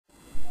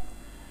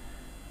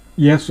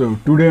Yes, so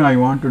today I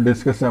want to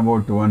discuss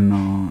about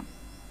one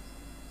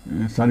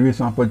service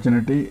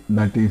opportunity,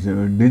 that is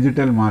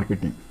digital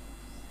marketing.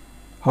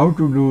 How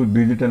to do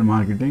digital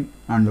marketing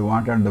and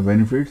what are the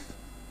benefits,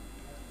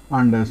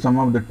 and some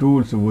of the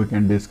tools we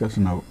can discuss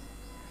now.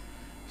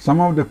 Some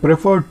of the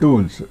preferred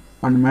tools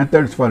and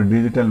methods for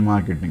digital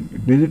marketing.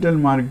 Digital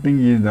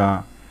marketing is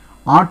the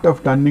art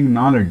of turning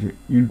knowledge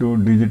into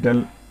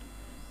digital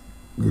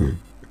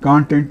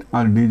content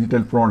or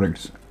digital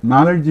products.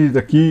 Knowledge is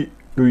the key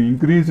to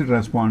increased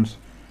response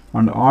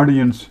and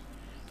audience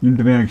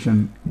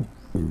interaction.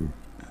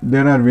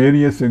 There are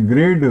various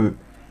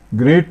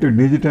great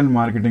digital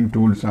marketing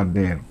tools are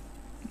there.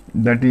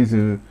 That is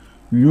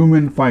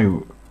Lumen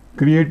 5,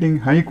 creating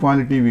high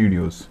quality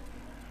videos;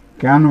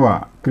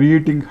 Canva,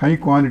 creating high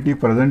quality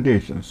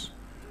presentations;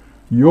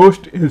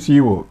 Yoast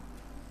SEO,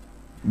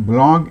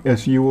 blog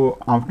SEO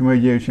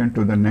optimization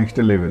to the next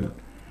level;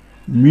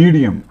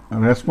 Medium,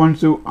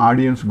 responsive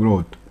audience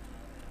growth;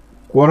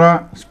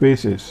 Quora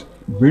Spaces,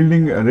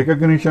 building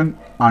recognition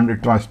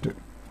and trust.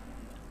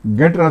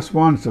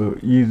 GetResponse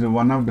is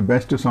one of the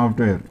best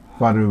software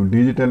for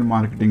digital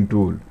marketing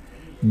tool.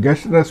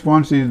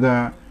 GetResponse is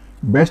the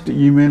best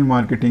email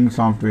marketing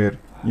software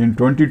in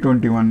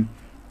 2021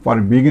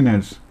 for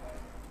beginners.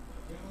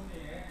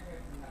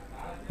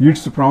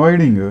 It's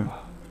providing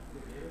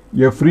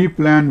a free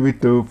plan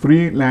with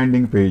free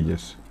landing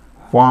pages,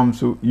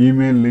 forms,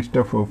 email list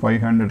of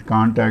 500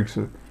 contacts,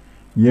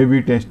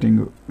 A/B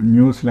testing,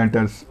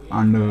 newsletters,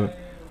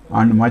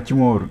 and much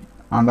more.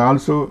 And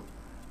also,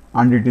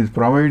 and it is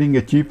providing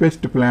a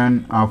cheapest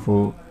plan of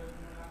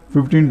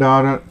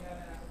 $15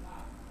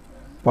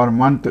 per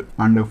month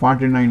and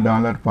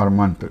 $49 per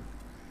month.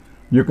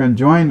 You can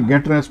join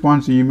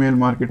GetResponse email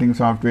marketing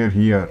software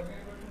here,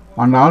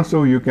 and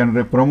also you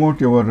can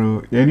promote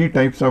your any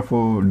types of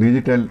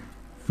digital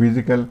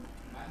physical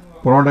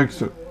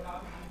products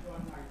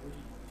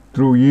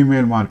through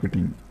email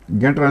marketing.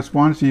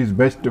 GetResponse is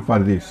best for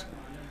this.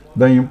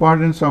 The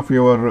importance of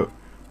your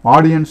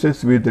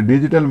audiences with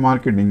digital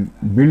marketing.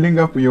 Building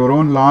up your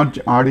own large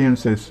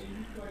audiences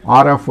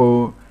are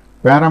of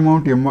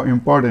paramount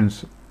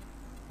importance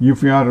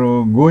if you are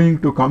going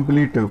to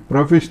complete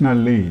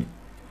professionally.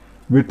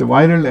 With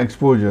viral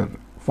exposure,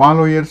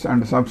 followers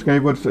and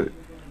subscribers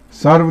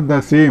serve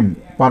the same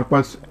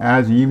purpose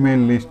as email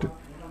list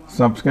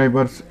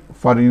subscribers,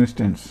 for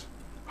instance.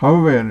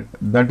 However,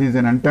 that is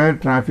an entire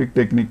traffic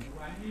technique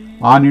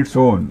on its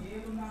own.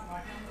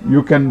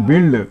 You can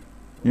build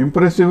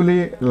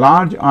impressively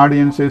large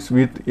audiences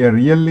with a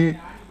really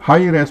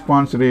high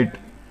response rate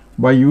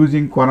by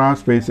using Quora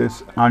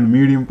Spaces and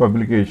Medium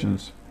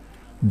publications.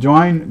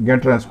 Join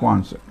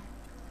GetResponse.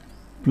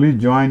 Please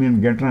join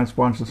in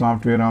GetResponse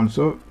software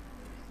also.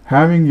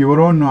 Having your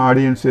own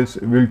audiences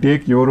will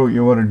take your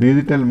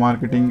digital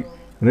marketing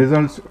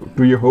results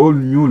to a whole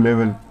new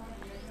level,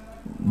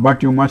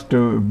 but you must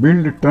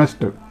build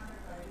trust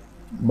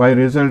by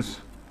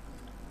results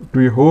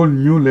to a whole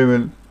new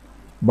level,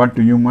 but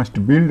you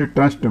must build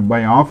trust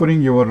by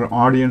offering your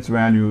audience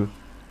value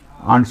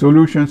and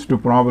solutions to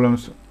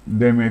problems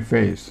they may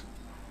face.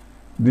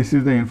 This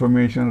is the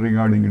information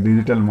regarding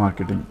digital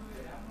marketing.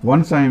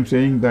 Once I am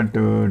saying that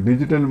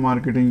digital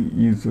marketing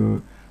is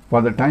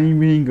for the time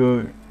being,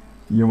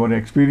 your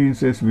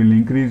experiences will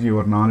increase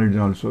your knowledge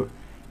also.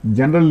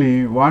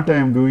 Generally, what I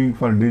am doing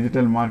for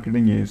digital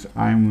marketing is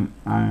I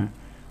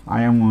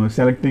am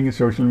selecting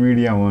social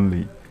media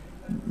only,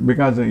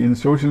 because in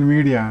social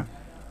media,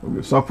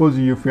 suppose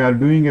if you are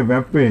doing a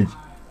web page,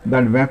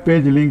 that web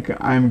page link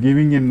I am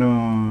giving in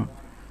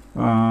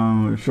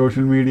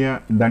social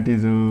media, that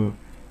is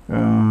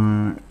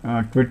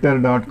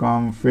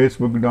twitter.com,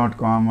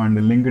 facebook.com, and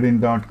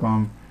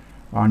linkedin.com,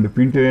 and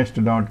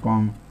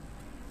pinterest.com,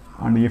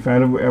 and if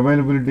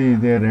availability is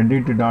there,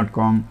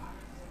 reddit.com,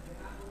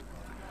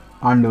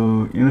 and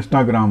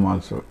Instagram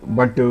also.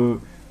 But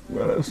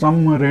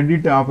some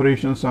Reddit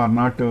operations are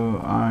not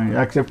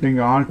accepting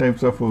all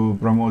types of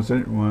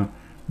promotion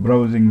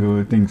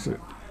browsing things.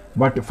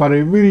 But for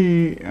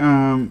every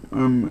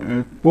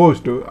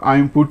post, I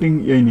am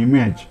putting an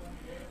image.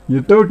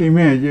 Without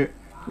image,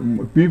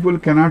 people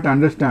cannot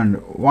understand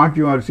what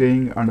you are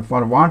saying and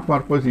for what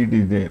purpose it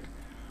is there.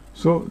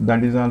 So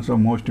that is also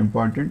most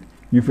important.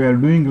 If you are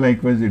doing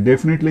likewise,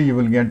 definitely you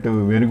will get a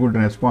very good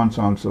response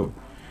also.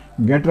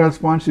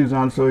 GetResponse is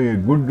also a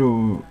good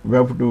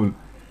web tool,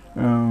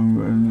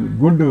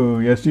 good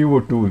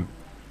SEO tool.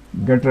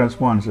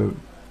 GetResponse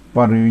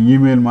for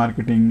email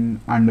marketing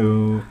and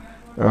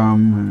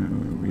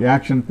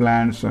action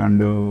plans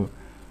and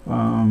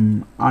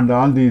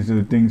all these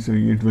things.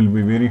 It will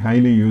be very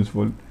highly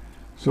useful.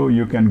 So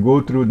you can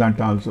go through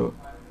that also.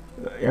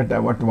 At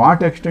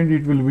what extent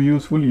it will be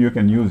useful, you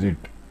can use it.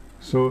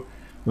 So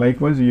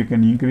likewise, you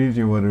can increase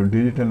your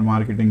digital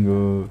marketing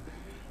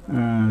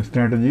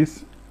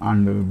strategies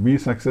and be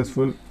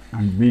successful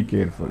and be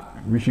careful.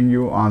 Wishing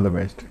you all the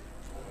best.